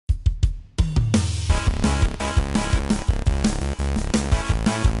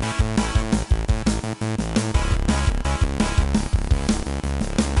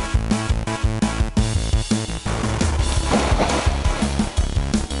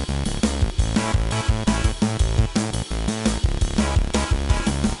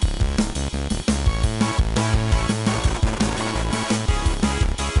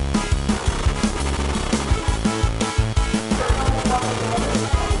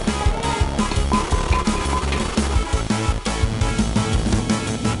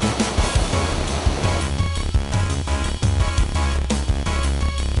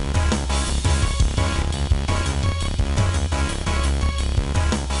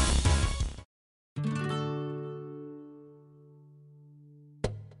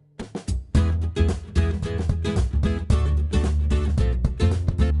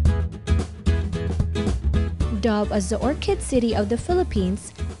job as the Orchid City of the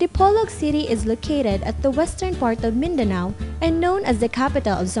Philippines, Dipolog City is located at the western part of Mindanao and known as the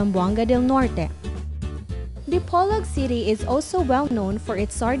capital of Zamboanga del Norte. Dipolog City is also well known for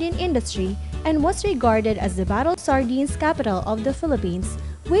its sardine industry and was regarded as the battle sardines capital of the Philippines,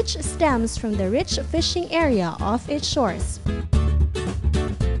 which stems from the rich fishing area off its shores.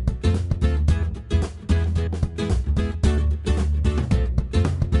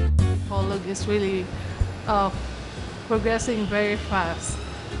 Dipolog is really progressing very fast,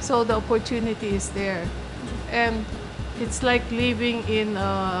 so the opportunity is there, and it's like living in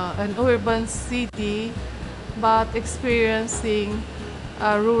an urban city but experiencing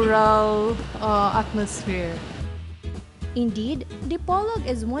a rural atmosphere. Indeed, Dipolog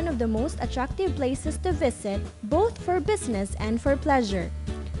is one of the most attractive places to visit, both for business and for pleasure.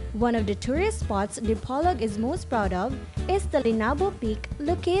 One of the tourist spots Dipolog is most proud of is the Linabo Peak,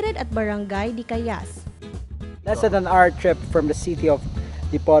 located at Barangay Dicayas. Less than an hour trip from the city of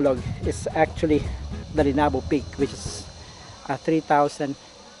Dipolog is actually the Linabo Peak, which is 3,003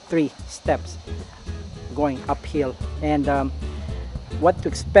 steps going uphill. And what to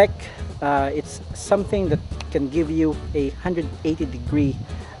expect, it's something that can give you a 180-degree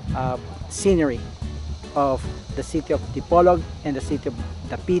scenery of the city of Dipolog and the city of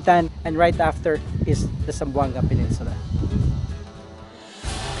Dapitan, and right after is the Zamboanga Peninsula.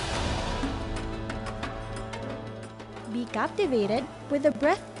 Be captivated with the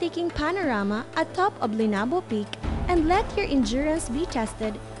breathtaking panorama atop of Linabo Peak and let your endurance be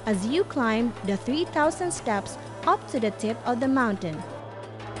tested as you climb the 3,000 steps up to the tip of the mountain.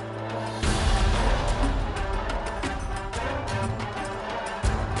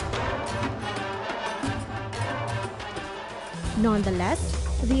 Nonetheless,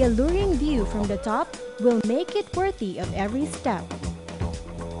 the alluring view from the top will make it worthy of every step.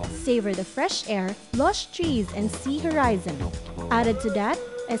 Savor the fresh air, lush trees, and sea horizon. Added to that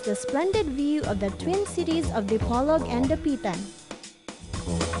is the splendid view of the twin cities of Dipolog and Dapitan.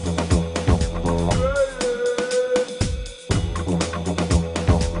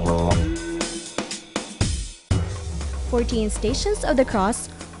 "14 Stations of the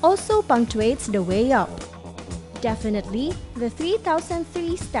Cross" also punctuates the way up. Definitely, the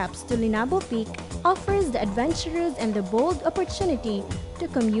 3,003 steps to Linabo Peak offers the adventurous and the bold opportunity to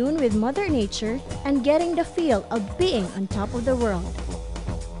commune with Mother Nature and getting the feel of being on top of the world.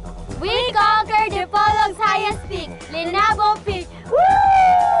 We conquered Dipolog's highest peak, Linabo Peak! Woo!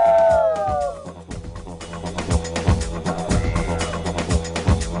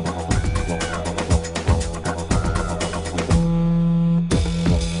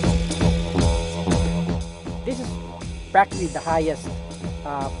 This is practically the highest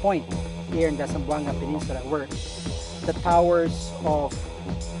point here in the Zamboanga Peninsula, where the towers of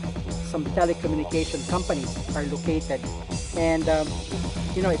some telecommunication companies are located. And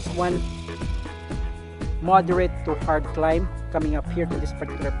it's one moderate to hard climb coming up here to this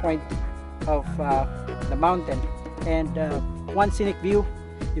particular point of the mountain. And one scenic view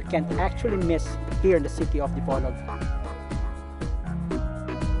you can't actually miss here in the city of Dipolog.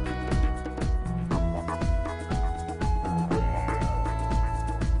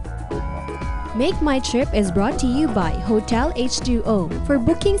 Make My Trip is brought to you by Hotel H2O. For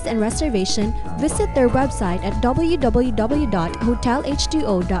bookings and reservation, visit their website at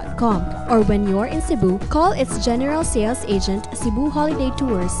www.hotelh2o.com, or when you're in Cebu, call its general sales agent, Cebu Holiday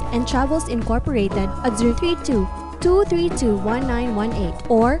Tours and Travels Incorporated at 032-232-1918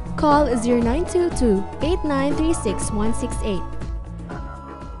 or call 0922-8936168.